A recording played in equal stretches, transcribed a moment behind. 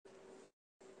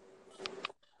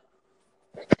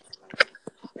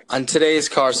On today's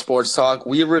Car Sports Talk,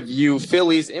 we review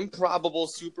Philly's improbable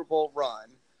Super Bowl run,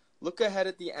 look ahead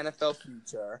at the NFL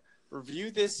future,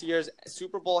 review this year's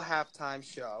Super Bowl halftime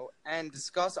show, and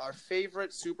discuss our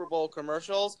favorite Super Bowl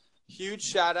commercials. Huge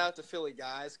shout out to Philly,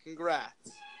 guys.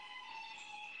 Congrats.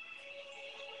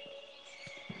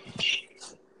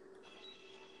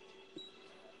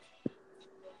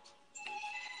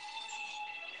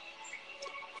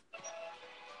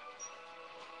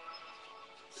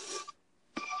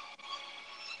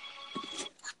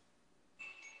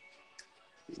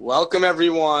 Welcome,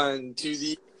 everyone, to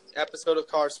the episode of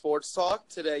Car Sports Talk.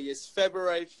 Today is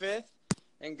February 5th.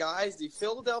 And, guys, the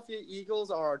Philadelphia Eagles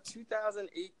are our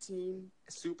 2018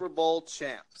 Super Bowl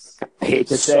champs. Hate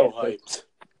to say So it, hyped.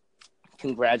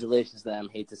 congratulations to them.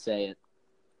 Hate to say it.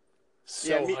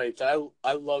 So hyped.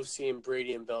 I love seeing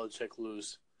Brady and Belichick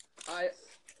lose.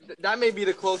 That may be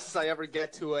the closest I ever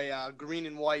get to a green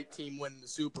and white team winning the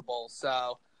Super Bowl.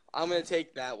 So I'm going to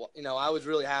take that. You know, I was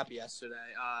really happy yesterday.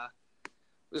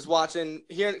 Just watching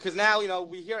here because now,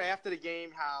 we hear after the game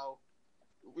how,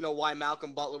 why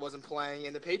Malcolm Butler wasn't playing.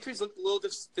 And the Patriots look a little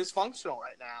dysfunctional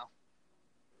right now.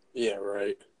 Yeah,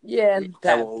 right. Yeah,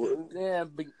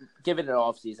 But give it an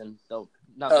off season. I was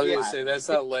going to say, that's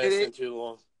not lasting too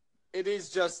long. It is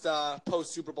just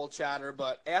post-Super Bowl chatter.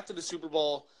 But after the Super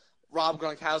Bowl, Rob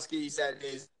Gronkowski said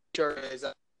he's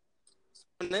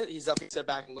up to sit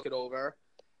back and look it over.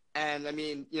 And, I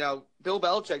mean, Bill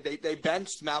Belichick, they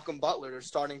benched Malcolm Butler, their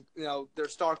starting, their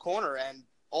star corner. And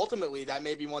ultimately, that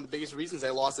may be one of the biggest reasons they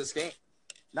lost this game.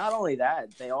 Not only that,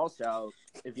 they also,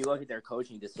 if you look at their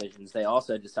coaching decisions, they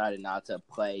also decided not to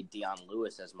play Deion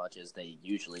Lewis as much as they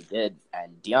usually did.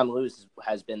 And Deion Lewis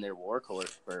has been their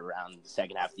workhorse for around the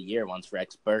second half of the year once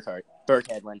Rex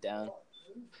Burkhead went down.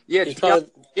 Yeah,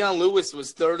 Deion Lewis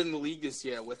was third in the league this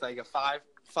year with like a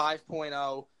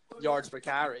 5.0 yards per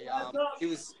carry. He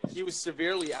was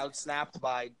severely outsnapped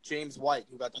by James White,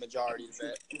 who got the majority of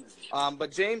it.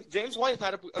 But James White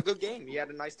had a good game. He had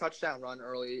a nice touchdown run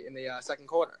early in the second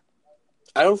quarter.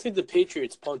 I don't think the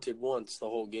Patriots punted once the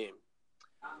whole game.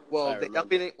 Well, they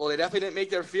definitely didn't make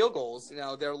their field goals.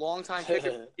 Their longtime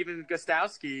kicker, Steven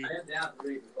Gostkowski,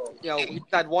 he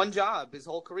had one job his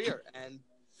whole career, and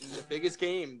in the biggest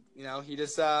game, he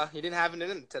just he didn't have it in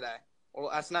him today or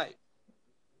last night.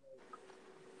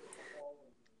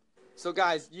 So,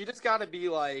 guys, you just got to be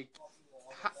like,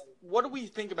 what do we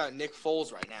think about Nick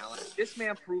Foles right now? Like, this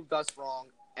man proved us wrong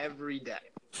every day.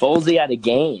 Folesy had a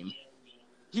game.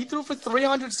 He threw for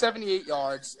 378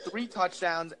 yards, 3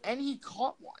 touchdowns, and he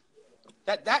caught one.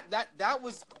 That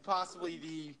was possibly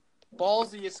the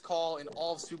ballsiest call in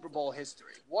all of Super Bowl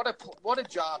history. What a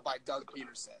job by Doug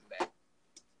Peterson there.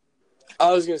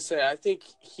 I was going to say, I think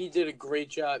he did a great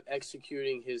job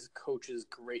executing his coach's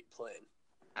great plan.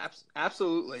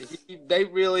 Absolutely.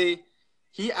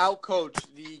 He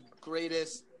outcoached the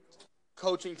greatest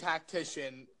coaching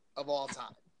tactician of all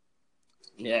time.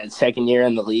 Yeah, second year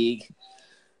in the league.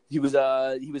 He was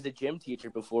a gym teacher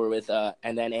before with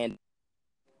and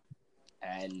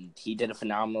he did a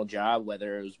phenomenal job,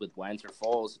 whether it was with Wentz or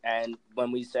Foles. And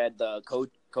when we said the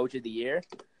coach of the year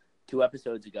 2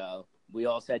 episodes ago, we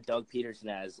all said Doug Peterson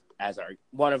as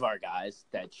one of our guys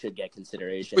that should get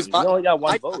consideration. He only got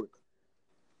 1 vote,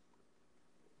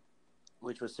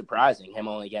 which was surprising. Him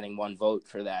only getting 1 vote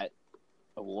for that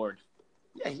award.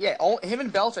 Yeah. Him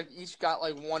and Belichick each got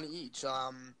like 1 each.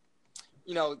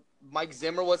 Mike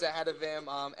Zimmer was ahead of him.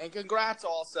 And congrats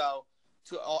also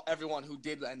to everyone who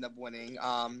did end up winning.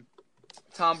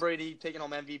 Tom Brady taking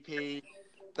home MVP.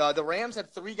 The Rams had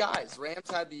 3 guys.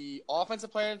 Rams had the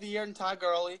Offensive Player of the Year in Todd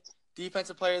Gurley,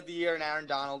 Defensive Player of the Year in Aaron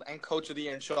Donald, and Coach of the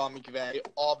Year in Sean McVay.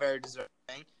 All very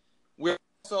deserving. We're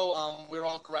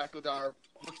all correct with our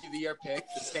Rookie of the Year pick.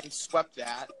 The Saints swept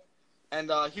that.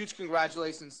 And huge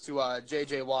congratulations to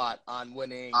J.J. Watt on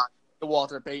winning the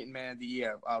Walter Payton Man of the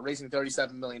Year, raising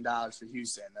 $37 million for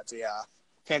Houston. That's a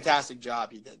fantastic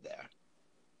job he did there.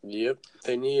 Yep,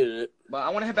 they needed it. But I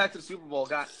want to head back to the Super Bowl.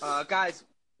 Guys,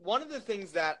 one of the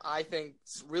things that I think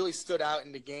really stood out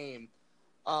in the game,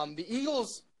 the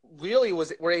Eagles really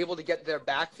were able to get their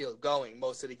backfield going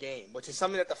most of the game, which is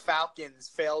something that the Falcons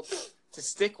failed to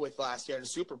stick with last year in the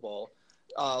Super Bowl.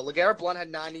 LeGarrette Blount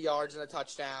had 90 yards and a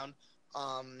touchdown.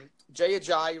 Jay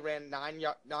Ajayi ran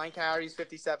 9 carries,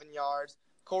 57 yards.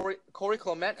 Corey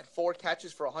Clement had 4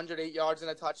 catches for 108 yards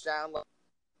and a touchdown.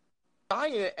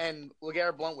 Ajayi and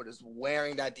LeGarrette Blount were just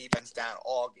wearing that defense down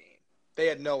all game. They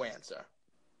had no answer.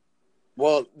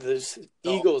 Well, the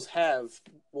Eagles have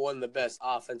one of the best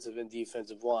offensive and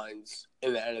defensive lines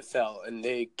in the NFL, and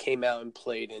they came out and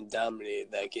played and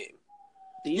dominated that game.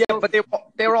 Yeah, but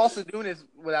they were also doing this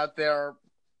without their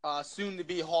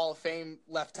soon-to-be Hall of Fame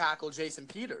left tackle Jason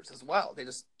Peters as well. They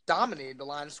just dominated the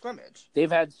line of scrimmage.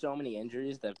 They've had so many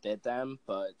injuries that bit them,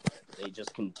 but they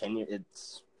just continue.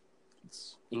 It's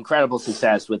incredible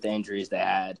success with the injuries they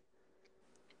had.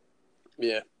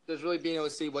 Yeah. There's really being able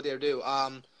to see what they're due.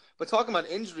 But talking about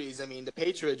injuries, I mean, the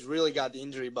Patriots really got the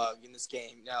injury bug in this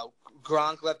game. Now,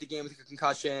 Gronk left the game with a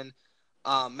concussion.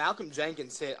 Malcolm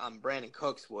Jenkins' hit on Brandon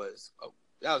Cooks was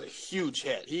a huge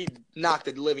hit. He knocked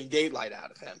the living daylight out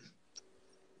of him.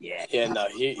 Yeah. Yeah, no,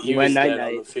 he was dead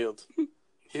on the field.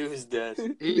 He was dead.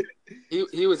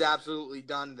 He was absolutely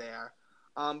done there.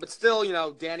 But still,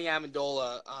 Danny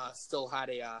Amendola still had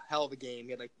a hell of a game.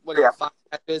 He had 5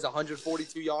 catches,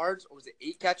 142 yards, or was it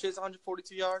 8 catches,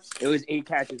 142 yards? It was 8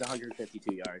 catches,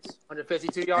 152 yards.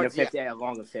 152 yards,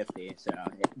 along with 50. So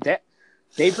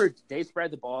they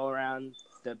spread the ball around.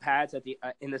 The Pats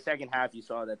in the second half, you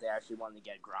saw that they actually wanted to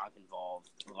get Gronk involved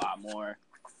a lot more.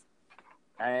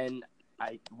 And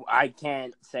I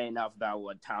can't say enough about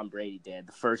what Tom Brady did.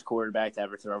 The first quarterback to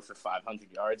ever throw for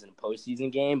 500 yards in a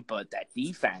postseason game, but that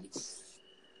defense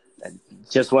that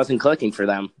just wasn't clicking for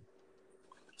them.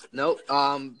 Nope.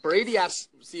 Brady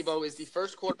Sibo is the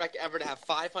first quarterback ever to have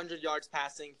 500 yards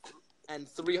passing and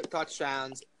 3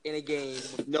 touchdowns in a game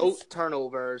with no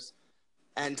turnovers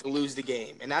and to lose the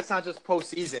game. And that's not just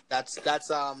postseason. That's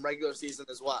regular season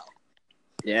as well.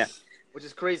 Yeah. Which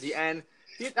is crazy. And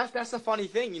that's the funny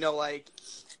thing,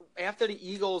 after the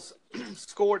Eagles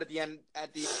scored at the end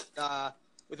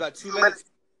with about 2 minutes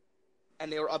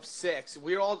and they were up 6,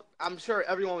 I'm sure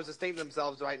everyone was just thinking to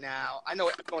themselves right now, I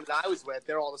know everyone that I was with,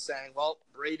 they're all just saying, well,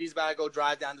 Brady's about to go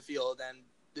drive down the field and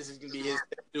this is going to be his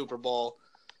Super Bowl.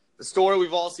 The story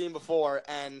we've all seen before.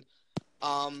 And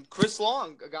Chris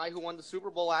Long, a guy who won the Super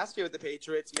Bowl last year with the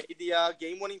Patriots, made the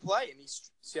game-winning play, and he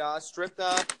stripped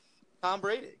Tom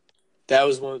Brady. That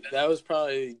was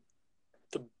probably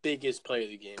the biggest play of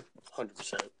the game,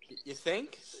 100%. You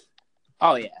think?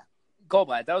 Oh yeah,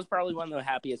 Goldblatt. That was probably one of the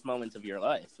happiest moments of your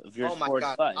life, of your sports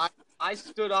life. I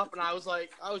stood up and I was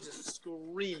just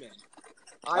screaming.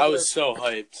 I was so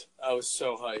hyped.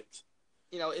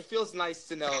 It feels nice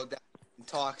to know that you can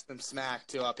talk some smack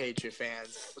to Patriot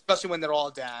fans, especially when they're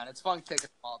all down. It's fun kicking them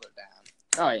while they're down.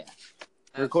 Oh yeah.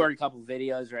 Recorded a couple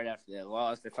videos right after they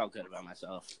lost. I felt good about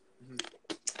myself. Mm-hmm.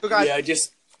 So guys, yeah,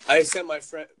 I sent my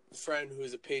friend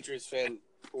who's a Patriots fan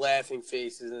laughing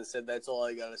faces and said that's all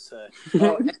I gotta say.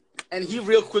 And he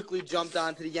real quickly jumped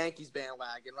onto the Yankees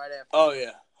bandwagon right after. Oh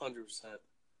yeah, 100%.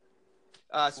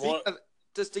 Speaking of,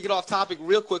 just to get off topic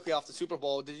real quickly off the Super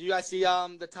Bowl, did you guys see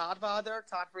the Todd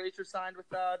Frazier signed with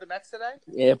the Mets today?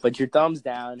 Yeah, put your thumbs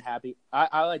down. Happy.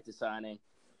 I like the signing.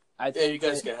 Yeah, you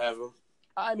guys can have him.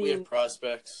 I mean, we have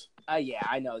prospects. Yeah,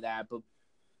 I know that, but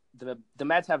the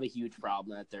Mets have a huge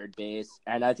problem at third base,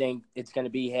 and I think it's going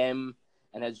to be him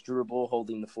and as Drupal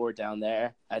holding the fort down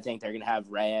there. I think they're going to have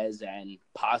Reyes and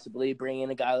possibly bring in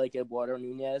a guy like Eduardo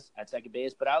Nunez at second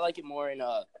base, but I like it more in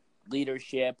a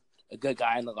leadership, a good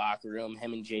guy in the locker room.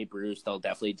 Him and Jay Bruce, they'll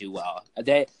definitely do well.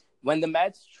 When the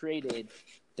Mets traded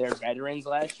their veterans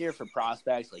last year for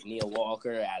prospects like Neil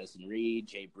Walker, Addison Reed,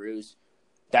 Jay Bruce,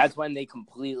 that's when they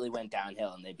completely went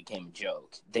downhill and they became a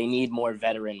joke. They need more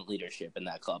veteran leadership in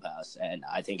that clubhouse, and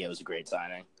I think it was a great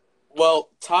signing. Well,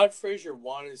 Todd Frazier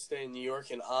wanted to stay in New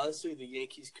York, and honestly, the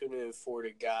Yankees couldn't afford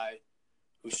a guy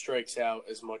who strikes out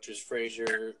as much as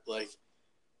Frazier.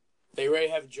 They already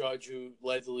have Judge, who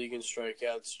led the league in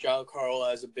strikeouts. Giancarlo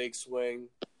has a big swing.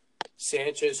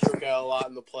 Sanchez struck out a lot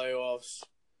in the playoffs.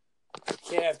 You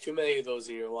can't have too many of those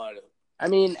in your lineup. I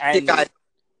mean,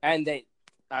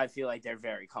 I feel like they're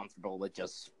very comfortable with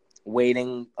just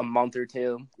waiting a month or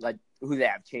two. Like, who they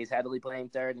have? Chase Headley playing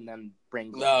third, and then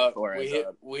bring Torres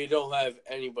up. We don't have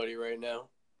anybody right now.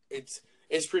 It's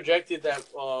projected that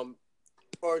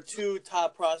our 2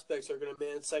 top prospects are going to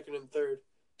man second and third.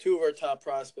 2 of our top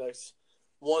prospects.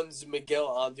 One's Miguel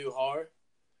Andujar,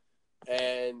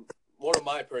 and one of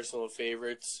my personal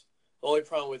favorites. The only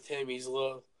problem with him, he's a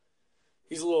little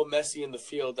messy in the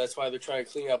field. That's why they're trying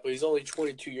to clean up. But he's only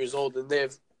 22 years old, and they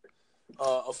have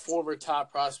a former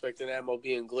top prospect in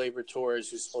MLB and Gleyber Torres,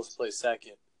 who's supposed to play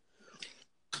second.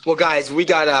 Well, guys, we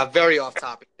got very off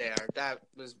topic there.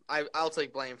 I'll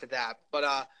take blame for that.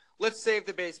 But let's save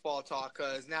the baseball talk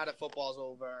because now that football's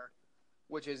over,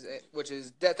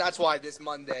 that's why this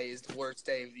Monday is the worst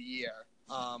day of the year.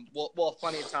 We'll have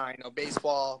plenty of time.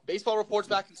 Baseball reports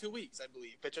back in 2 weeks, I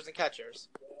believe. Pitchers and catchers.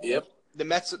 Yep. The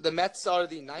Mets are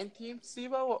the 19th,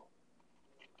 Steve-O?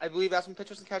 I believe that's when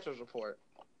pitchers and catchers report.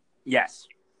 Yes.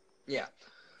 Yeah.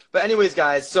 But anyways,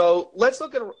 guys, so let's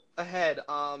look ahead.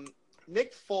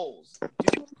 Nick Foles, do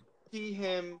you see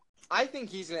him I think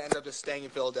he's going to end up just staying in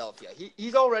Philadelphia.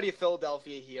 He's already a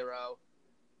Philadelphia hero.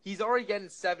 He's already getting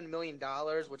 $7 million,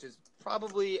 which is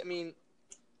probably, I mean,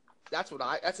 that's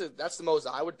the most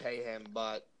I would pay him.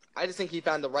 But I just think he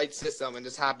found the right system and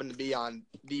just happened to be on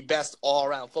the best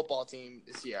all-around football team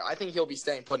this year. I think he'll be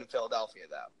staying put in Philadelphia,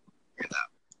 though.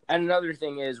 And another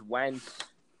thing is Wentz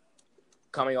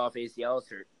coming off ACL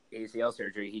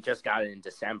surgery, he just got it in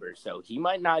December, so he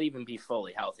might not even be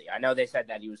fully healthy. I know they said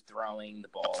that he was throwing the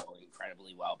ball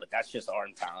incredibly well, but that's just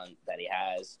arm talent that he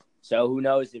has. So who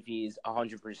knows if he's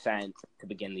 100% to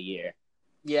begin the year.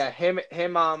 Yeah, him,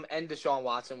 and Deshaun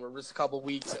Watson were just a couple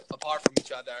weeks apart from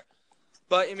each other.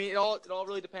 But, I mean, it all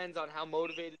really depends on how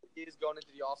motivated he is going into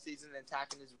the offseason and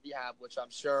attacking his rehab, which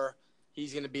I'm sure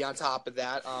he's going to be on top of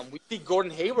that. We see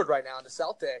Gordon Hayward right now in the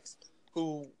Celtics,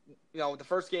 who, the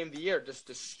first game of the year just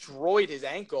destroyed his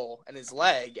ankle and his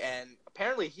leg, and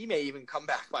apparently he may even come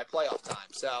back by playoff time.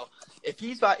 So if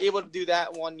he's not able to do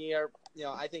that 1 year,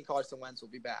 I think Carson Wentz will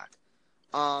be back.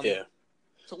 Yeah.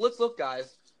 So let's look,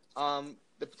 guys.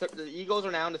 The Eagles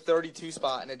are now in the 32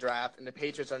 spot in the draft, and the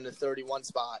Patriots are in the 31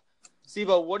 spot.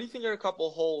 Sibo, what do you think are a couple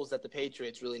holes that the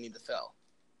Patriots really need to fill?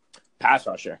 Pass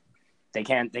rusher. They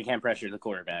can't pressure the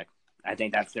quarterback. I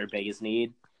think that's their biggest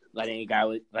need. Letting a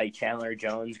guy like Chandler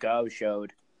Jones go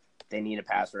showed they need a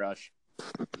pass rush.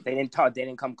 They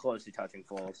didn't come close to touching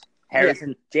Foles.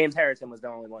 James Harrison was the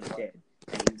only one who did.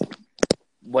 And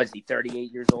was he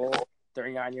 38 years old,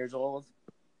 39 years old?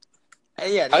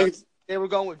 And they were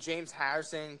going with James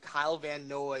Harrison, Kyle Van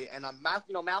Noy, and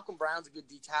Malcolm Brown's a good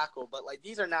D tackle, but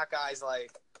these are not guys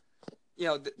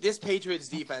this Patriots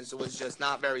defense was just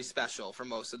not very special for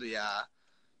most of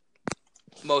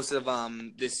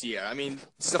this year. I mean,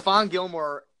 Stephon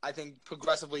Gilmore, I think,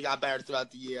 progressively got better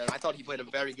throughout the year. I thought he played a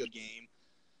very good game.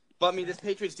 But, I mean, this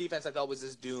Patriots defense I thought was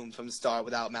just doomed from the start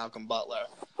without Malcolm Butler.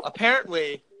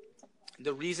 Apparently,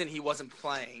 the reason he wasn't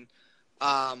playing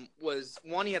was,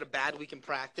 one, he had a bad week in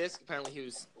practice. Apparently, he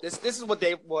was – this is what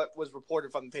was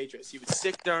reported from the Patriots. He was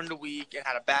sick during the week and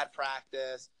had a bad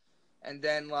practice. And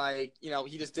then,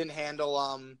 he just didn't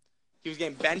handle he was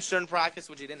getting benched during practice,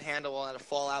 which he didn't handle, and had a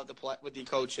fallout with the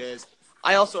coaches.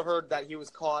 I also heard that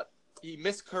he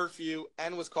missed curfew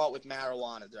and was caught with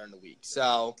marijuana during the week.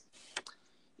 So,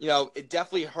 it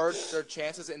definitely hurts their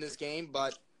chances in this game,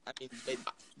 but, I mean,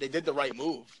 they did the right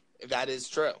move, if that is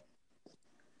true.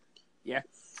 Yeah.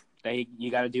 You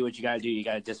got to do what you got to do. You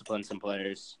got to discipline some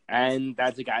players. And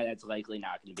that's a guy that's likely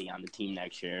not going to be on the team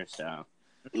next year, so.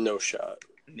 No shot.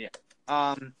 Yeah.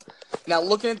 Now,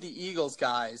 looking at the Eagles,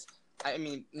 guys, I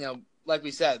mean, like we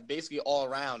said, basically all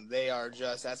around, they are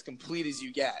just as complete as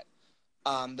you get.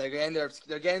 They're getting their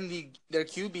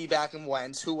QB back in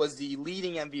Wentz, who was the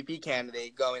leading MVP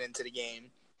candidate going into the game,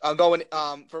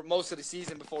 for most of the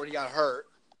season before he got hurt.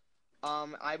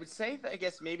 I would say that I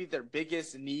guess maybe their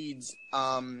biggest needs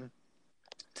to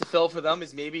fill for them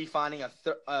is maybe finding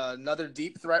another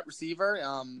deep threat receiver.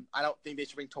 I don't think they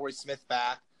should bring Torrey Smith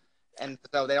back, and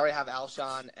so they already have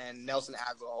Alshon and Nelson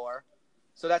Aguilar.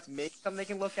 So that's maybe something they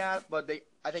can look at, but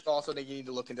I think also they need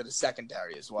to look into the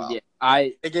secondary as well. Yeah,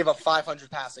 they gave up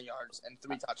 500 passing yards and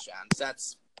 3 touchdowns.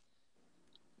 That's,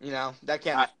 that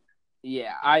can't.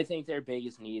 I think their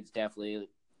biggest needs definitely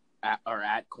are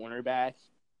at cornerback.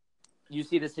 You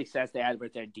see the success they had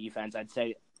with their defense. I'd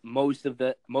say most of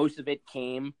it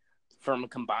came from a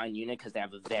combined unit because they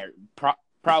have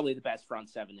probably the best front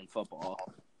seven in football.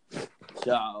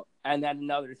 So, and then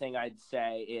another thing I'd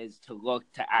say is to look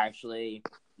to actually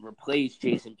replace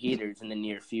Jason Peters in the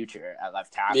near future at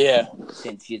left tackle. Yeah,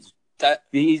 since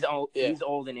he's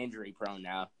old and injury prone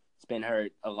now. He's been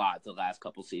hurt a lot the last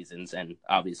couple seasons, and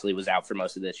obviously was out for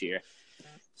most of this year.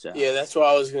 So yeah, that's what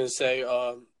I was gonna say.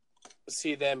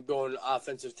 See them going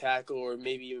offensive tackle or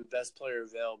maybe even best player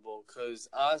available, because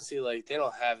honestly, they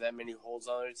don't have that many holes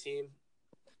on their team.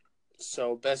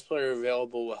 So best player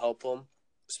available will help them,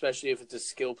 especially if it's a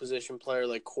skill position player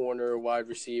like corner or wide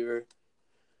receiver.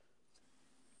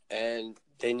 And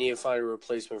they need to find a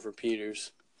replacement for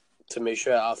Peters to make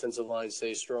sure that offensive line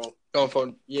stays strong. Going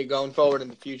forward in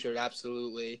the future,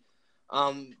 absolutely.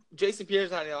 Jason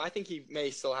Peters, I think he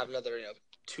may still have another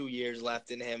 2 years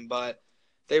left in him, but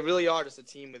they really are just a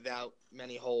team without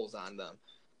many holes on them.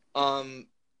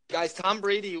 Guys, Tom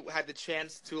Brady had the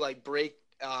chance to break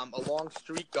a long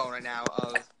streak going right now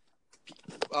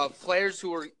of players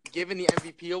who were given the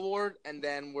MVP award and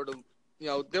then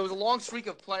there was a long streak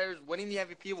of players winning the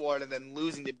MVP award and then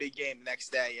losing the big game the next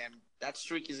day, and that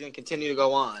streak is going to continue to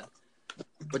go on,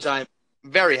 which I'm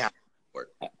very happy for.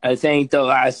 I think the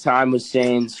last time was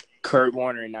since Kurt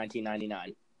Warner in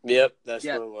 1999. Yep, that's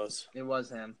what it was. It was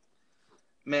him.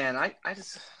 Man,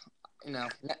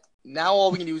 Now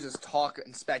all we can do is just talk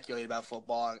and speculate about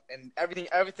football, and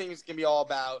everything's gonna be all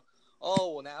about.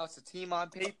 Oh, well, now it's a team on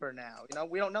paper. Now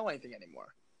we don't know anything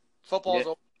anymore.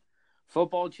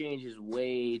 Football changes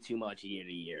way too much year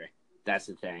to year. That's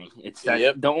the thing. It's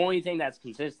Yep. the only thing that's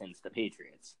consistent is the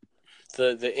Patriots.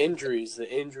 The injuries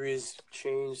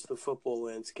changed the football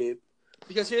landscape.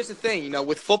 Because here's the thing,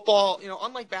 with football,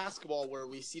 unlike basketball where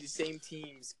we see the same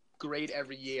teams great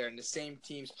every year and the same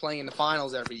teams playing in the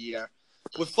finals every year,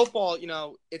 with football,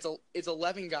 it's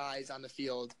 11 guys on the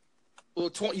field.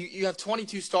 Well, you have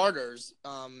 22 starters,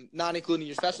 not including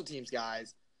your special teams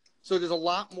guys. So there's a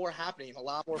lot more happening. A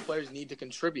lot more players need to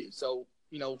contribute. So,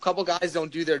 a couple guys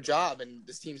don't do their job, and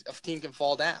a team can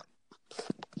fall down.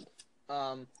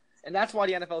 And that's why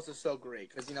the NFL is just so great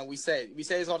because, we say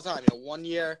this all the time. 1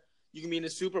 year you can be in the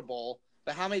Super Bowl,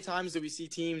 but how many times do we see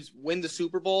teams win the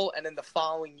Super Bowl and then the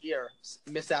following year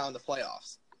miss out on the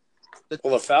playoffs?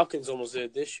 Well, the Falcons almost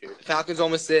did this year. The Falcons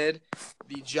almost did.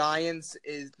 The Giants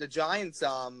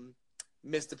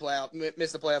missed the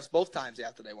playoffs both times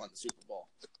after they won the Super Bowl.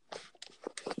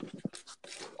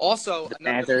 Also, The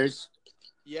Panthers.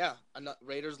 Yeah,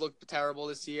 Raiders looked terrible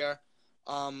this year.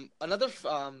 Another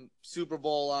Super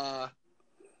Bowl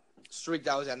streak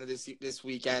that was ended this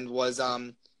weekend was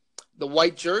the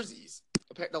white jerseys.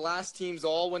 The last teams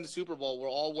all win the Super Bowl were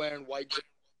all wearing white jerseys.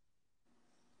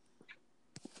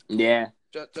 Yeah.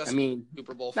 Just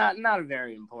Super Bowl. Not a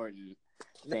very important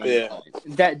thing. Yeah.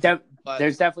 But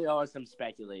there's definitely always some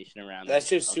speculation around That's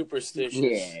that. just superstitious.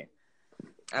 Yeah.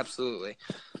 Absolutely.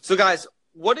 So, guys,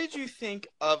 what did you think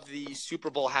of the Super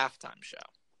Bowl halftime show?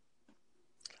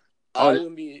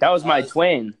 That was my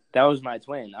twin.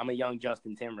 I'm a young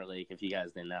Justin Timberlake, if you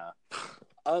guys didn't know.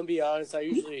 I'm going to be honest. I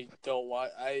usually don't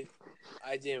watch. I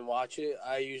didn't watch it.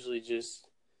 I usually just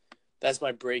 – that's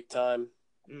my break time.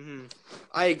 Mm-hmm.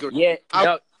 I agree.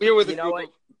 Yeah. We're with you know what?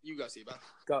 You go, Seba.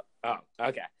 Oh,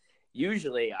 okay.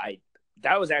 Usually,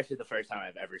 that was actually the first time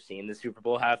I've ever seen the Super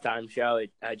Bowl halftime show.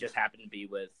 I just happened to be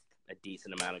with a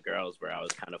decent amount of girls where I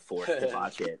was kind of forced to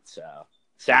watch it. So,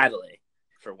 sadly,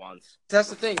 for once. That's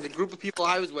the thing. The group of people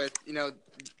I was with,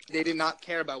 they did not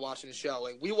care about watching the show.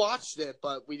 Like, we watched it,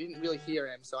 but we didn't really hear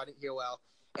him, so I didn't hear well.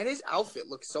 And his outfit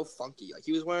looked so funky. Like,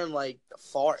 he was wearing, like, the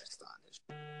forest on his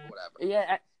whatever.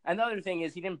 Yeah, another thing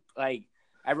is he didn't, like,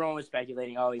 everyone was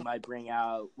speculating, he might bring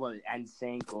out,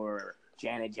 NSYNC or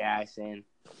Janet Jackson.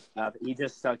 He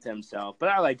just stuck to himself. But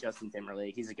I like Justin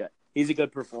Timberlake. He's a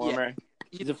good performer. Yeah.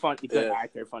 He's a good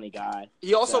actor, funny guy.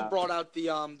 He also brought out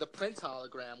the Prince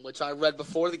hologram, which I read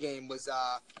before the game was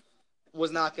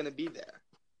not going to be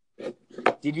there.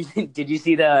 Did you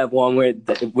see the one with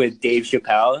Dave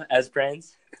Chappelle as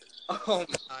Prince? Oh,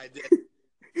 I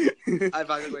did. I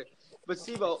fucking agree. But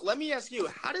Sibo, let me ask you,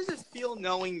 how does it feel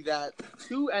knowing that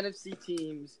two NFC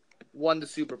teams won the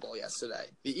Super Bowl yesterday?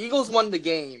 The Eagles won the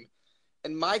game,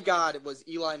 and my God, it was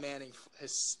Eli Manning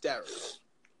hysterical.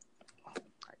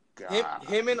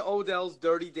 Him and Odell's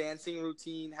dirty dancing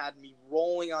routine had me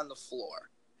rolling on the floor.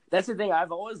 That's the thing.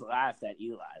 I've always laughed at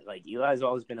Eli. Like, Eli's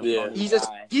always been a funny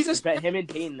guy. Him and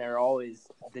Peyton, they're always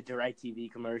the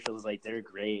DirecTV commercials. Like, they're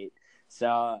great.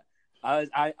 So,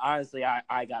 I honestly got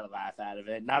a laugh out of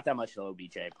it. Not that much the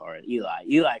OBJ part.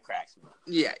 Eli cracks me.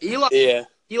 Yeah,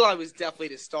 Eli was definitely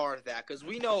the star of that because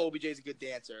we know OBJ's a good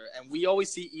dancer, and we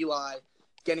always see Eli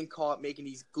getting caught making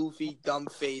these goofy, dumb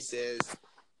faces.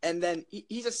 And then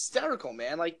he's hysterical,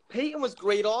 man. Like, Peyton was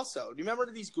great also. Do you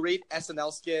remember these great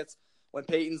SNL skits when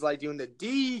Peyton's, like, doing the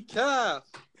decaf?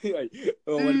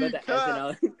 What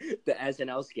about the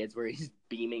SNL skits where he's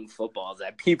beaming footballs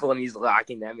at people and he's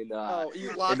locking them in the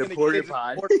porta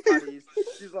potties?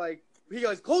 He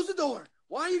goes, close the door.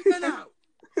 Why are you getting out?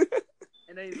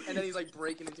 and then he's, like,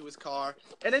 breaking into his car.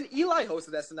 And then Eli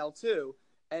hosted SNL, too.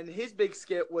 And his big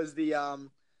skit was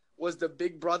the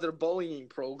Big Brother bullying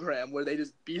program where they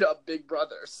just beat up big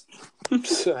brothers.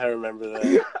 I remember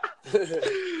that.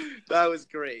 That was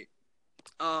great.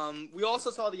 We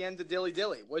also saw the end of Dilly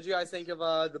Dilly. What did you guys think of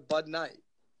the Bud Knight?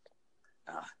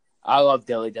 I love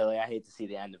Dilly Dilly. I hate to see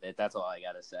the end of it. That's all I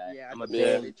gotta say. Yeah, I'm a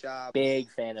big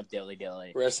fan of Dilly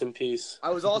Dilly. Rest in peace. I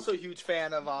was also a huge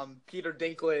fan of Peter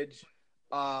Dinklage,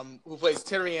 who plays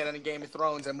Tyrion in Game of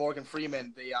Thrones, and Morgan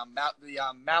Freeman, the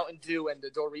Mountain Dew and the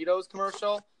Doritos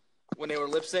commercial when they were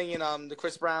lip singing the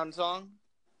Chris Brown song.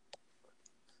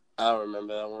 I don't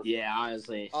remember that one. Yeah,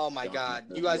 honestly. Oh my God,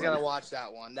 you guys gotta watch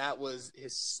that one. That was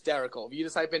hysterical. If you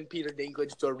just type in Peter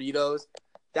Dinklage Doritos,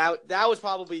 that was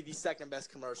probably the second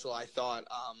best commercial I thought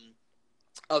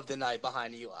of the night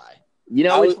behind Eli. You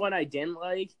know which one I didn't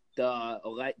like? The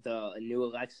new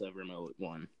Alexa remote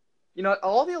one. You know,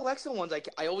 all the Alexa ones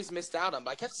I always missed out on,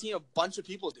 but I kept seeing a bunch of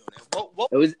people doing it. What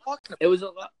It was were you talking it was a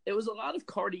lot. It was a lot of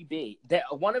Cardi B.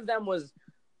 One of them was,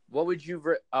 what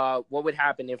would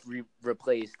happen if we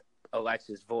replaced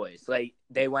Alexa's voice? Like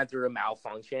they went through a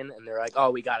malfunction and they're like, oh,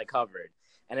 we got it covered,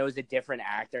 and it was a different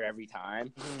actor every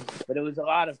time. But it was a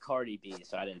lot of Cardi B,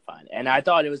 so I didn't find it, and I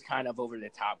thought it was kind of over the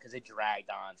top because it dragged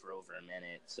on for over a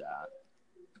minute. So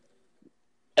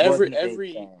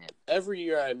every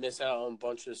year I miss out on a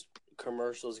bunch of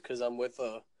commercials because I'm with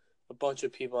a bunch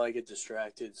of people. I get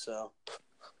distracted, so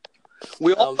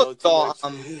We I don't also know too saw,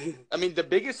 much. I mean, the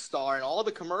biggest star in all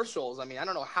the commercials. I mean, I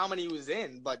don't know how many he was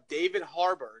in, but David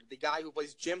Harbour, the guy who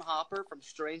plays Jim Hopper from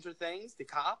Stranger Things, the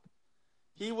cop,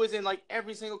 he was in like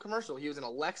every single commercial. He was in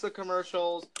Alexa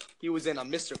commercials. He was in a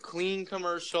Mr. Clean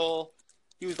commercial.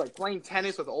 He was like playing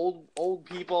tennis with old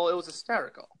people. It was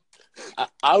hysterical.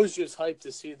 I was just hyped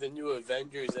to see the new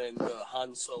Avengers and the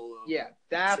Han Solo. Yeah,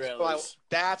 that's trailers.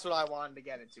 what I wanted to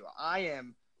get into.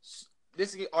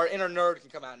 Our inner nerd can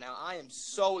come out now. I am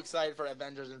so excited for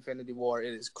Avengers Infinity War.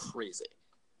 It is crazy.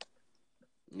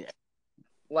 Yeah.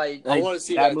 Like I want to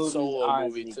see that that movie, Solo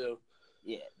honestly. movie too.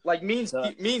 yeah, Like me and So-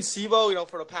 Sivo, you know,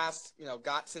 for the past, you know,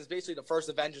 since basically the first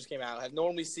Avengers came out, have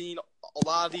normally seen a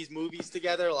lot of these movies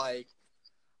together. Like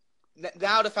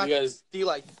now, the fact You that guys- you see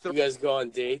like You guys go on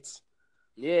dates?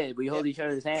 yeah, we hold each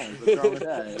other's hands. What's wrong with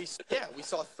that? we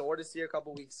saw Thor this year a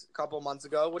couple months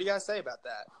ago. What do you guys say about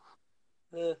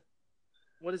that? Eh,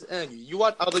 What is you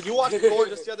watched? You watched Thor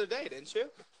just the other day, didn't you?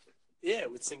 yeah,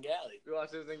 with Singali. You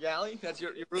watched it in Galley? That's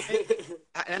your roommate.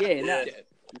 Yeah, no.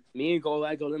 Me and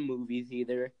Gola go to the movies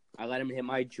either. I let him hit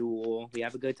my jewel. We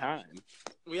have a good time.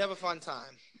 We have a fun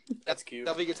time. That's cute.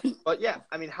 That'll be good. But yeah,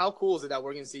 I mean, how cool is it that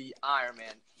we're gonna see Iron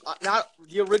Man, not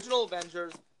the original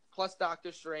Avengers, plus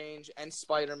Doctor Strange and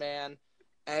Spider-Man,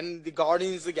 and the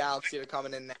Guardians of the Galaxy are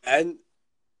coming in now,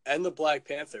 And the Black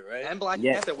Panther, right? and Black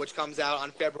Yeah. Panther, which comes out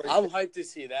on February. I'm hyped to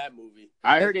see that movie.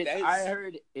 I heard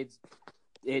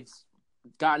it's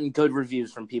gotten good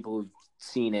reviews from people who've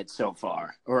seen it so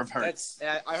far or have heard. I heard.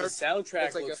 The soundtrack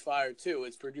it's like looks fire too.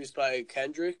 It's produced by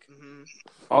Kendrick. Mhm.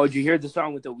 Oh, did you hear the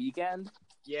song with The Weeknd?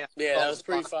 Yeah, Yeah, Oh, that was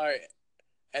pretty fuck. fire.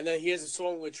 And then he has a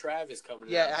song with Travis coming out.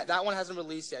 Yeah, that one hasn't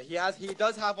released yet. He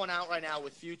does have one out right now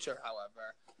with Future,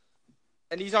 however.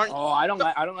 And these aren't. Oh, I don't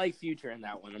like Future in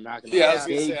that one. I'm not gonna. Yeah, I lie. was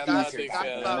gonna say, I'm not a that's big what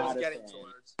fan. I was Not a getting fan.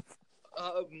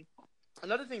 towards.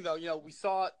 Another thing, though, you know, we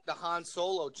saw the Han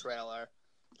Solo trailer,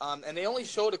 and they only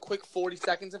showed a quick 40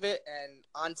 seconds of it, and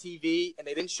on TV, and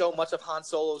they didn't show much of Han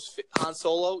Solo,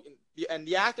 and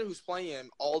the actor who's playing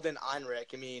him, Alden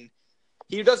Ehrenreich. I mean,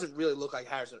 he doesn't really look like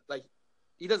Harrison. Like,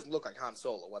 he doesn't look like Han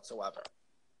Solo whatsoever.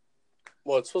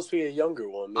 Well, it's supposed to be a younger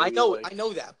one. I maybe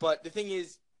know that, but the thing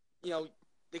is, you know,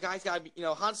 the guy's got to be, you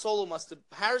know, Han Solo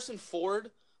Harrison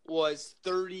Ford was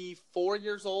 34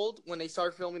 years old when they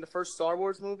started filming the first Star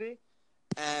Wars movie,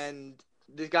 and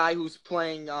the guy who's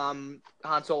playing Han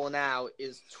Solo now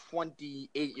is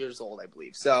 28 years old, I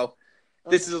believe. So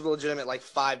this is a legitimate, like,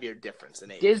 5-year difference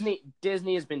in age.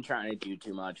 Disney has been trying to do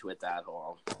too much with that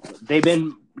whole. They've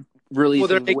been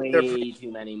releasing way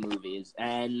too many movies,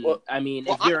 and I mean,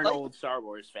 if you're an old Star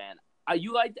Wars fan, I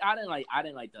didn't like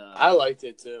the. I liked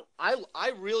it too.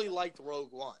 I really liked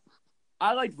Rogue One.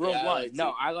 I liked Rogue Yeah, I One. liked No,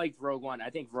 it. I liked Rogue One. I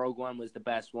think Rogue One was the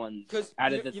best one 'Cause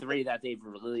out of the three that they've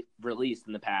released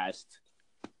in the past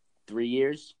 3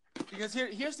 years. Because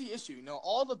here's the issue. You know,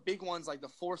 all the big ones like The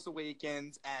Force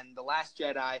Awakens and The Last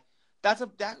Jedi, that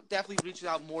definitely reaches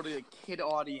out more to the kid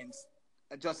audience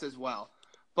just as well.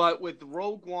 But with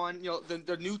Rogue One, you know,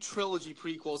 the new trilogy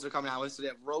prequels are coming out. So they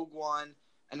have Rogue One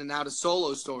and then now the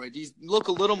Solo story. These look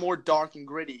a little more dark and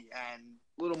gritty and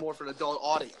a little more for adult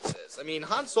audiences. I mean,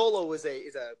 Han Solo was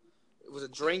a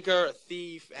drinker, a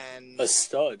thief, and A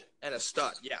stud. a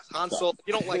stud. Yes, Han Solo. If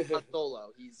you don't like Han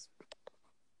Solo, he's,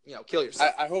 you know, kill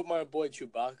yourself. I hope my boy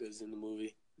Chewbacca's in the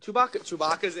movie.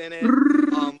 Chewbacca's in it.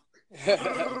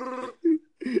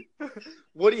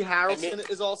 Woody Harrelson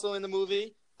is also in the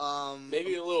movie.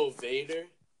 Maybe a little Vader.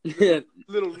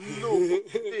 little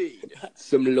Vader.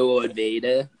 Some Lord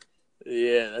Vader.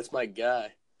 Yeah, that's my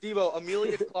guy. Devo,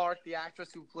 Emilia Clarke, the actress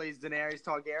who plays Daenerys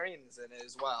Targaryen, is in it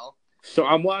as well. So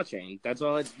I'm watching. That's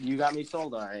all. You got me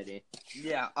sold already.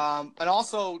 Yeah. And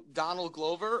also Donald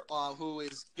Glover, who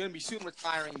is going to be soon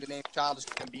retiring the name Childish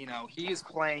Gambino. He is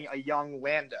playing a young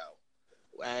Lando.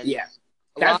 And Yeah.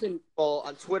 a lot of people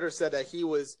on Twitter said that he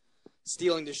was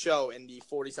stealing the show in the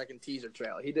 40-second teaser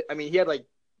trailer. He had like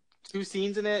 2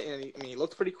 scenes in it, and he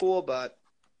looked pretty cool, but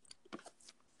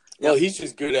Well, he's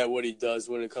just good at what he does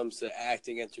when it comes to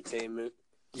acting entertainment.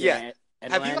 yeah.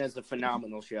 Atlanta's a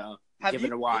phenomenal show. Give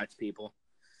it a watch, people.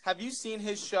 Have you seen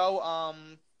his show,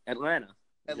 Atlanta.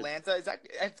 Atlanta, it's a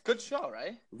good show,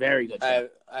 right? Very good show.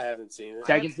 I haven't seen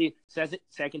it.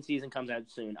 Second season comes out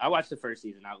soon. I watched the first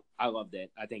season. I loved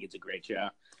it. I think it's a great show.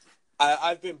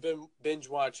 I've been binge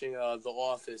watching The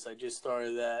Office. I just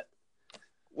started that.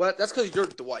 What? That's because you're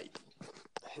Dwight.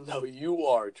 No, you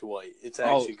are Dwight. It's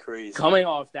actually crazy. Coming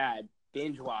off that,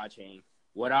 binge watching,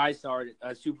 what I started,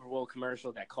 a Super Bowl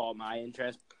commercial that caught my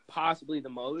interest possibly the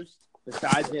most,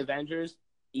 besides the Avengers,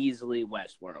 easily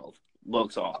Westworld.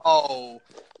 Looks awesome. Oh,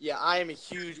 yeah, me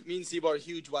and Steve are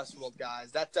huge Westworld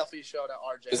guys. That's definitely a show that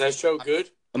RJ. Is that show good?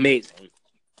 Amazing.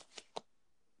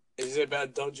 Is it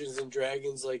about Dungeons and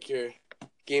Dragons like your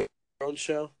Game of Thrones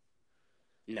show?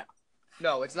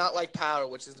 No, it's not like Power,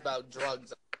 which is about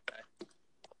drugs.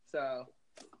 So,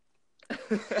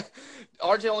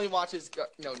 RJ only watches,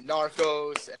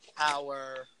 Narcos and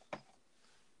Power.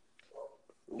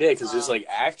 Yeah, because there's like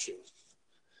action.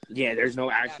 Yeah, there's no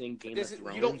action in Game of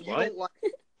Thrones. You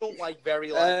don't like very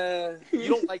you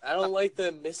don't like. I don't like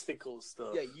the mystical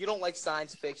stuff. Yeah, you don't like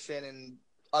science fiction and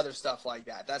other stuff like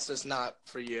that. That's just not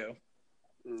for you.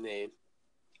 Name.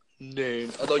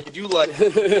 Although you do like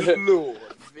Lord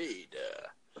Vader.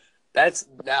 That's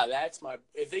my.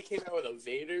 If they came out with a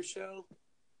Vader show.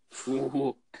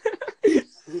 All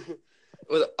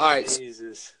right.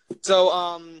 Jesus.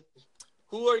 So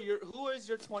who is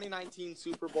your 2019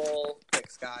 Super Bowl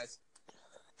picks, guys?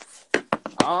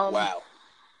 Wow.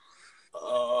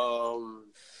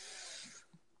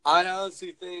 I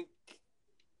honestly think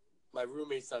my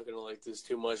roommate's not gonna like this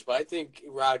too much, but I think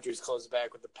Rodgers comes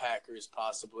back with the Packers,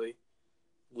 possibly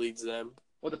leads them.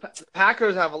 Well, the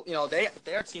Packers have,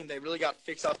 their team. They really got to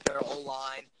fix up their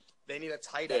O-line. They need a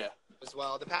tight end as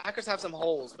well. The Packers have some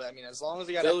holes, but I mean, as long as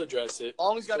they'll address it. As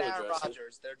long as you got Aaron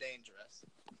Rodgers, they're dangerous.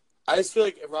 I just feel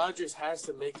like Rodgers has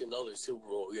to make another Super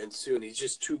Bowl again soon. He's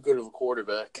just too good of a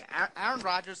quarterback. Aaron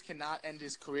Rodgers cannot end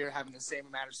his career having the same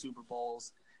amount of Super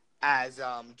Bowls as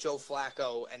Joe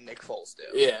Flacco and Nick Foles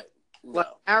do. Yeah. No.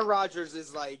 Aaron Rodgers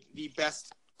is like the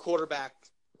best quarterback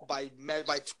by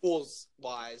tools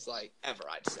wise, like ever,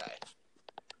 I'd say.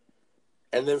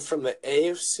 And then from the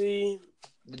AFC,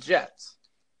 the Jets.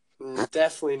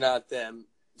 Definitely not them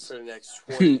for the next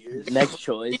 20 years. Next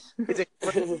choice.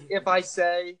 If I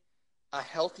say a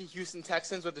healthy Houston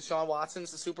Texans with Deshaun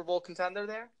Watson's the Super Bowl contender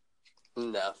there?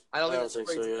 No, I don't think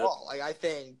so at all. Like, I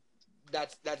think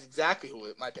that's exactly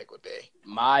who my pick would be.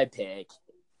 My pick,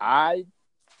 I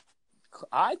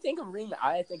think a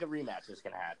rematch is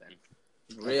gonna happen.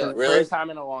 Really? First time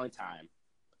in a long time.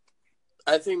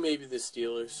 I think maybe the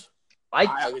Steelers. I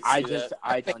think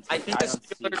the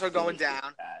Steelers are going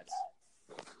down.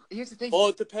 Here's the thing. Well,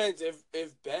 it depends.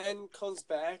 If Ben comes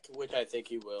back, which I think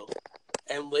he will,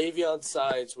 and Le'Veon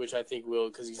signs, which I think will,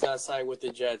 because he's not signed with the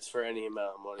Jets for any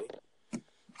amount of money.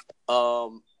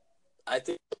 I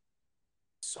think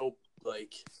so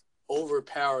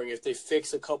overpowering. If they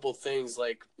fix a couple things,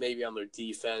 like maybe on their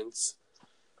defense,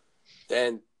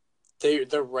 then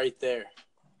they're right there.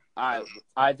 I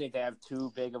think they have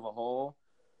too big of a hole.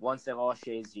 Once they lost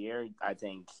Shazier, I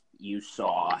think you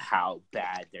saw how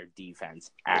bad their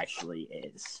defense actually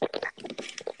is.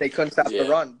 They couldn't stop the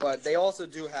run, but they also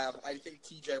do have. I think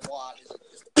T.J. Watt is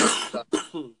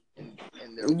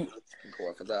in their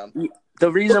core for them.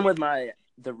 The reason with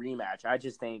the rematch,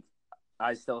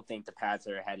 I still think the Pats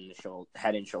are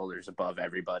head and shoulders above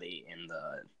everybody in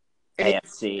the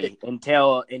AFC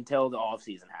until the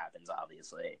offseason happens,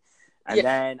 obviously. And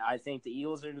then I think the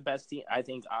Eagles are the best team. I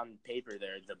think on paper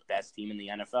they're the best team in the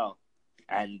NFL.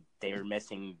 And they're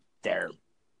missing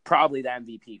probably the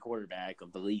MVP quarterback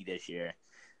of the league this year.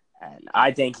 And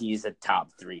I think he's a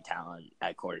top 3 talent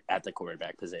at the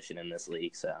quarterback position in this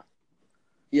league. So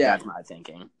that's my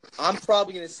thinking. I'm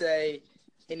probably going to say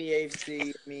in the AFC,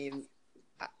 I mean,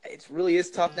 it really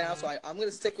is tough now. So I'm going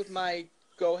to stick with my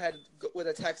go with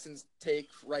a Texans take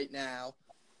right now.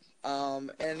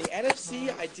 And in the NFC,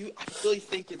 I really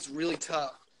think it's really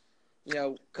tough,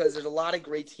 because there's a lot of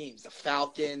great teams. The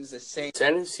Falcons, the Saints,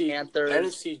 NFC, Panthers.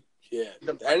 NFC,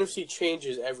 the NFC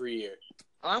changes every year.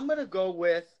 I'm going to go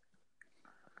with,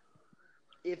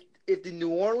 if the New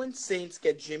Orleans Saints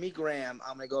get Jimmy Graham,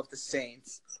 I'm going to go with the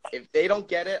Saints. If they don't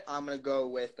get it, I'm going to go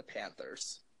with the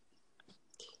Panthers.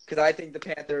 Because I think the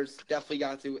Panthers definitely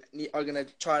are going to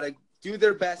try to do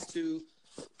their best to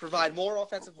provide more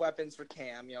offensive weapons for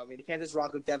Cam. They can't just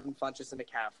rock with Devin Funchess and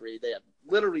McCaffrey. They have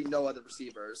literally no other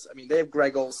receivers. I mean, they have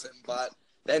Greg Olsen,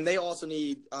 and they also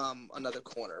need another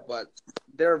corner. But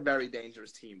they're a very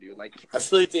dangerous team, dude. I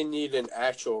feel like they need an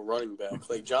actual running back.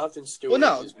 Like Jonathan Stewart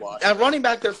is washed. At running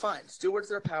back, they're fine. Stewart's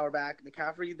their power back.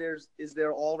 McCaffrey is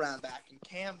their all-round back. And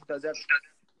Cam does everything.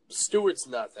 Stewart's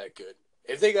not that good.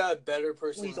 If they got a better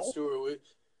person He's than old. Stewart,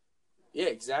 yeah,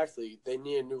 exactly. They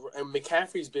need a new. And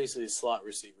McCaffrey's basically a slot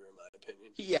receiver, in my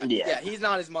opinion. Yeah, he's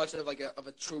not as much of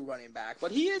a true running back,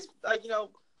 but he is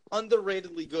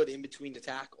underratedly good in between the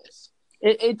tackles.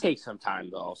 It takes some time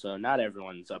though. Also, not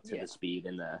everyone's up to the speed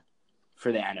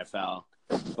for the NFL.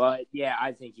 But yeah,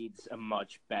 I think he's a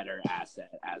much better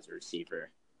asset as a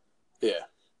receiver. Yeah.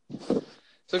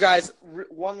 So guys,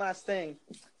 one last thing.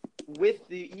 With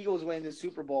the Eagles winning the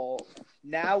Super Bowl,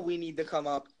 now we need to come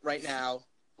up right now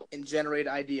and generate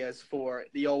ideas for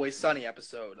the Always Sunny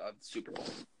episode of the Super Bowl.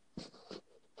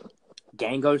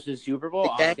 Gang goes to the Super Bowl.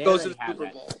 The gang goes to the Super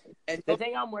Bowl. And the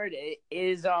thing I'm worried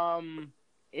is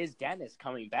Dennis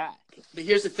coming back. But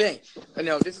here's the thing. I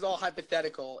know this is all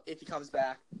hypothetical if he comes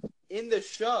back. In the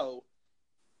show,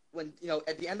 when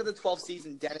at the end of the 12th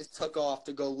season, Dennis took off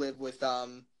to go live with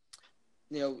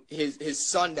his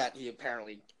son that he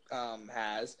apparently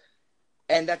has,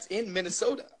 and that's in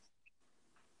Minnesota.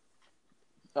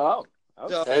 Oh.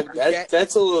 Okay. So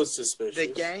that's a little suspicious. The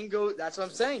gang goes. That's what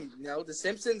I'm saying. The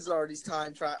Simpsons are these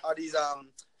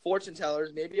fortune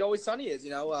tellers. Maybe Always Sunny is.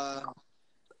 Maybe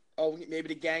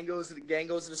the gang goes to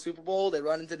the Super Bowl. They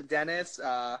run into the dentist.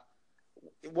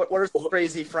 What are some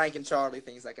crazy Frank and Charlie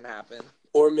things that can happen?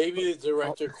 Or maybe the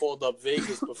director called up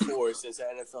Vegas before, since the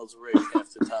NFL's rigged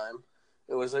half the time.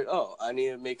 It was like, oh, I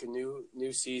need to make a new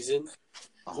season.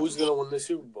 Who's gonna win the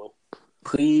Super Bowl?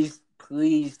 Please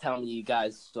tell me you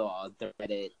guys saw the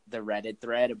Reddit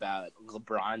thread about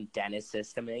LeBron Dennis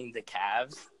systeming the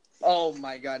Cavs. Oh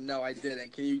my God, no, I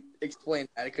didn't. Can you explain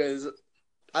that? Because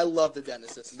I love the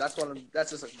Dennis system. That's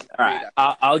just a great. All right,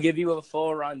 I'll give you a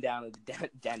full rundown of the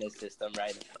Dennis system,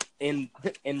 right? In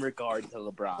regard to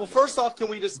LeBron. Well, first off, can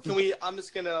we? I'm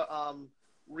just gonna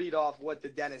read off what the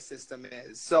Dennis system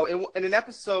is. So in an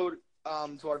episode,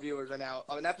 to our viewers right now,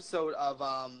 of an episode of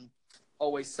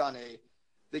Always Sunny,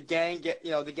 the gang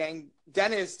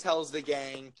Dennis tells the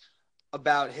gang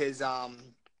about his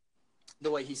the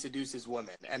way he seduces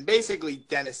women, and basically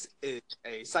Dennis is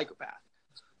a psychopath.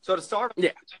 So to start,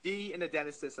 D in the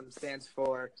Dennis system stands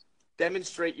for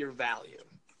demonstrate your value.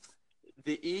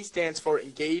 The E stands for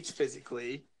engage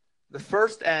physically. The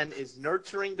first N is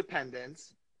nurturing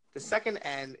dependence. The second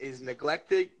N is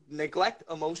neglect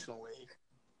emotionally.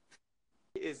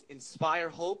 Is inspire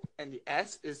hope, and the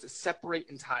S is to separate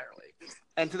entirely.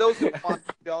 And to those who watch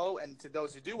the show, and to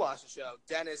those who do watch the show,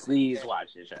 Dennis, please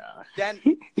watch the show.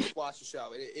 Watch the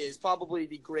show. It is probably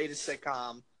the greatest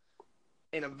sitcom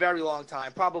in a very long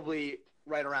time. Probably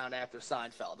right around after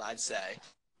Seinfeld, I'd say.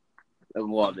 I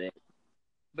love it.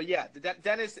 But yeah,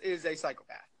 Dennis is a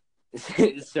psychopath.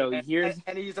 So here's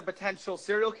and he's a potential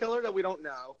serial killer that we don't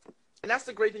know. And that's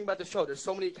the great thing about the show. There's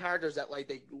so many characters that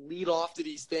they lead off to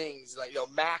these things. Like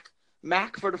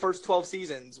Mac for the first 12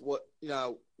 seasons,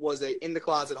 was a in the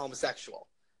closet homosexual,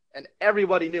 and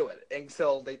everybody knew it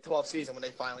until the 12th season when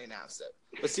they finally announced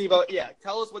it. But Sibo,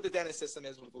 tell us what the Dennis system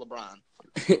is with LeBron.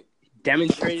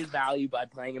 Demonstrated value by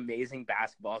playing amazing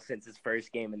basketball since his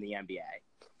first game in the NBA.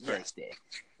 First day.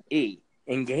 E.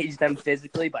 Engage them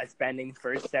physically by spending the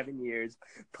first 7 years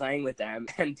playing with them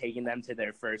and taking them to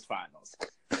their first finals.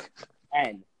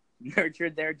 N.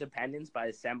 Nurtured their dependence by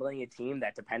assembling a team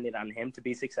that depended on him to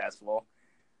be successful.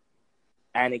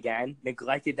 And again,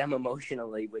 neglected them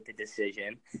emotionally with the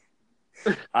decision.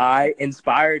 I.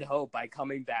 Inspired hope by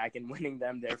coming back and winning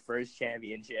them their first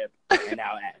championship. And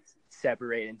now X.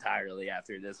 Separate entirely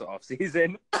after this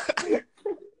offseason.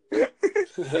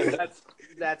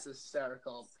 That's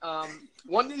hysterical.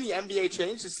 One thing the NBA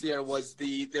changed this year was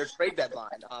their trade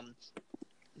deadline.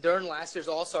 During last year's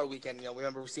All-Star weekend, we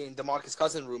remember seeing DeMarcus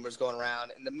Cousins rumors going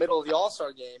around in the middle of the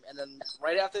All-Star game, and then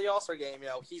right after the All-Star game,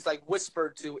 he's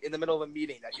whispered to in the middle of a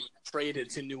meeting that he was traded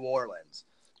to New Orleans.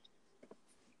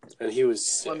 And he was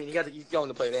sick. Well, I mean, he's going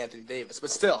to play with Anthony Davis,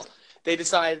 but still, they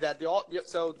decided that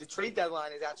the trade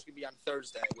deadline is actually going to be on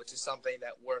Thursday, which is something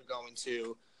that we're going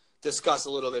to discuss a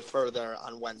little bit further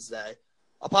on Wednesday.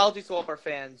 Apologies to all of our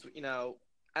fans.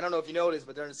 I don't know if you noticed,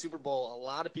 but during the Super Bowl, a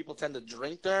lot of people tend to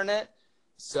drink during it.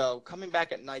 So coming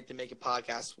back at night to make a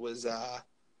podcast was,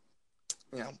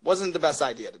 wasn't the best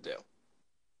idea to do.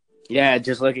 Yeah,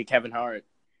 just look at Kevin Hart.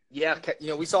 Yeah,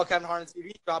 we saw Kevin Hart on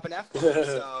TV drop an F-bomb.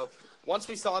 So once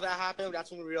we saw that happen, that's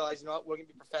when we realized, we're gonna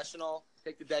be professional.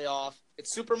 Take the day off.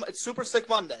 It's super sick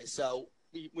Monday, so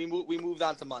we moved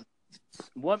on to Monday.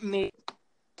 What made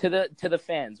to the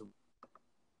fans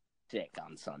sick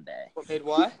on Sunday? What made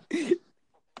what?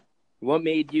 What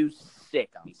made you sick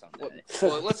on Sunday?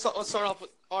 Well, let's start off with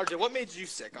RJ. What made you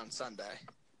sick on Sunday?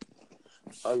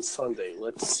 On Sunday,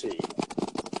 let's see.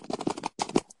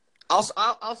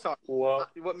 I'll start. Well,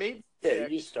 What made me yeah,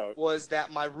 sick you start. was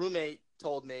that my roommate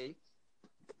told me,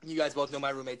 you guys both know my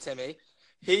roommate Timmy.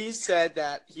 He said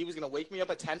that he was going to wake me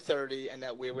up at 10:30 and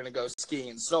that we were going to go skiing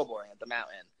and snowboarding at the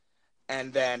mountain.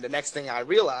 And then the next thing I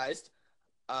realized,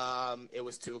 it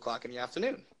was 2:00 in the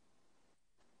afternoon,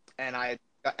 and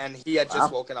he had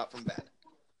just woken up from bed.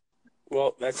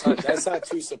 Well, that's not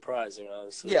too surprising,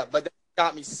 honestly. Yeah, but that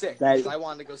got me sick because I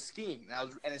wanted to go skiing,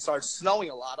 and it started snowing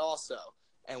a lot also.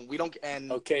 And we don't.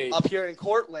 And up here in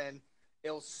Cortland,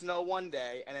 it'll snow one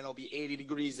day, and then it'll be 80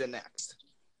 degrees the next.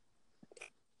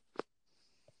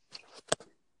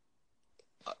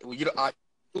 You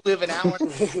live an hour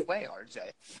away,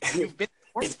 RJ. You've been.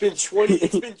 It's been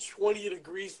 20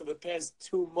 degrees for the past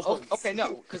 2 months. Oh, okay,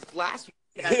 no, because last week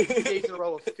we had 2 days in a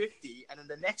row of 50, and then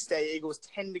the next day it goes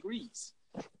 10 degrees.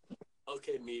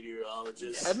 Okay,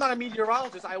 meteorologist. I'm not a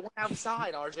meteorologist. I went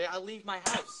outside, RJ. I leave my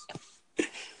house.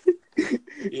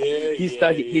 He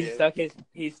stuck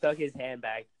his hand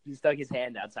back. He stuck his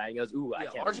hand outside. He goes, "Ooh, I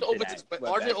can't."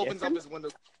 RJ opens up his window.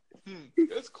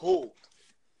 It's cold.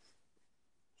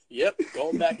 Yep,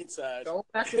 going back inside.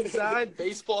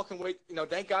 Baseball can wait.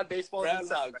 Thank God baseball is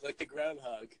inside. Groundhog, like the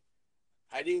groundhog.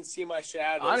 I didn't see my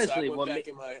shadow, honestly, so I went back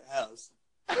in my house.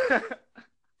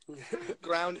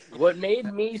 What made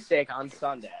me sick on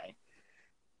Sunday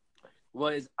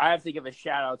was I have to give a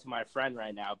shout out to my friend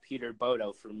right now, Peter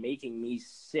Bodo, for making me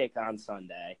sick on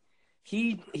Sunday.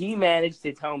 He managed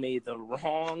to tell me the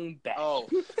wrong bet. Oh,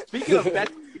 speaking of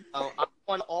bets, I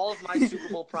won all of my Super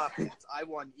Bowl prop bets. I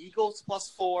won Eagles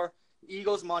 +4,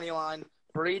 Eagles money line,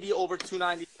 Brady over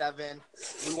 297.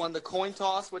 We won the coin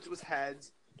toss, which was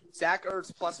heads. Zach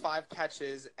Ertz +5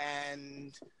 catches,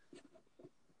 and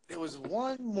there was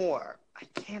one more. I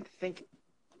can't think.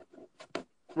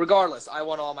 Regardless, I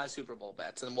won all my Super Bowl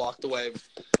bets and walked away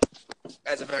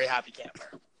as a very happy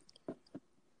camper.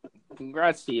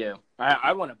 Congrats to you.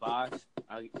 I won a box.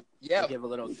 I'll give a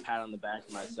little pat on the back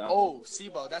to myself. Oh,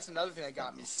 Sibo, that's another thing that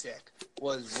got me sick.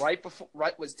 Was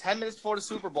 10 minutes before the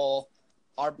Super Bowl,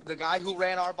 the guy who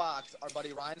ran our box, our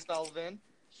buddy Ryan Sullivan,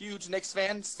 huge Knicks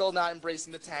fan, still not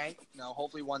embracing the tank.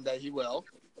 Hopefully one day he will.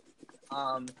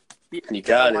 You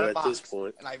got it at this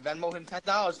point. And I Venmo him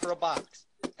 $10 for a box.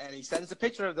 And he sends a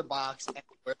picture of the box, and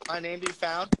where's my name to be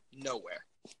found? Nowhere.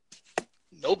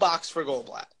 No box for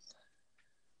Goldblatt.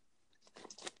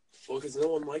 Well, because no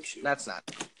one likes you. That's not.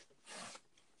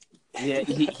 Yeah,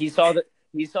 he saw the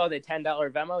 $10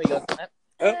 Venmo. He goes,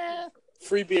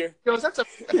 free beer. He goes,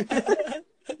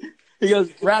 he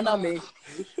goes, round on me.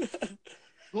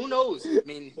 Who knows? I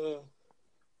mean,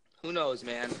 who knows,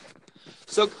 man?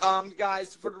 So,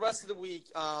 guys, for the rest of the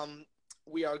week,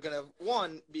 we are going to,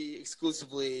 be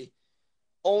exclusively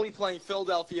only playing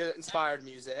Philadelphia-inspired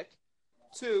music.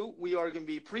 2, we are going to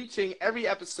be preaching every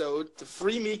episode to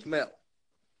Free Meek Mill.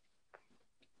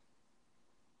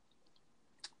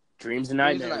 Dreams and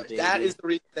nightmares. That is the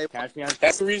reason they won.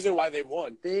 That's the reason why they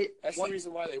won. The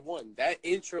reason why they won. That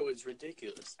intro is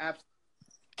ridiculous. Absolutely.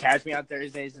 Catch me on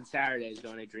Thursdays and Saturdays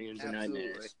going to Dreams and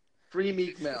Nightmares. Free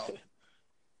Meek Mill.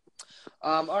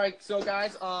 All right, so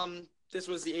guys, this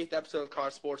was the 8th episode of Car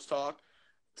Sports Talk.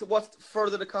 To what's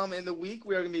further to come in the week,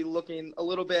 we are going to be looking a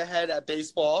little bit ahead at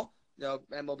baseball.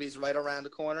 MLB is right around the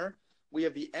corner. We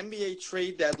have the NBA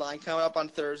trade deadline coming up on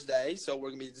Thursday, so we're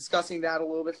going to be discussing that a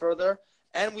little bit further.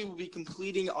 And we will be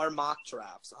completing our mock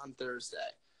drafts on Thursday.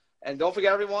 And don't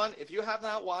forget, everyone, if you have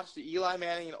not watched the Eli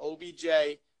Manning and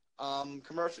OBJ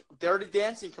commercial, Dirty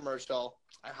Dancing commercial,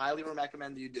 I highly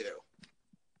recommend you do.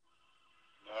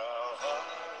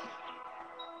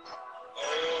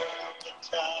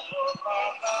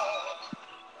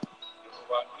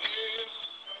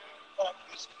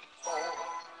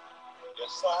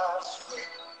 Yes, I swear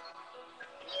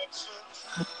it's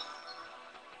a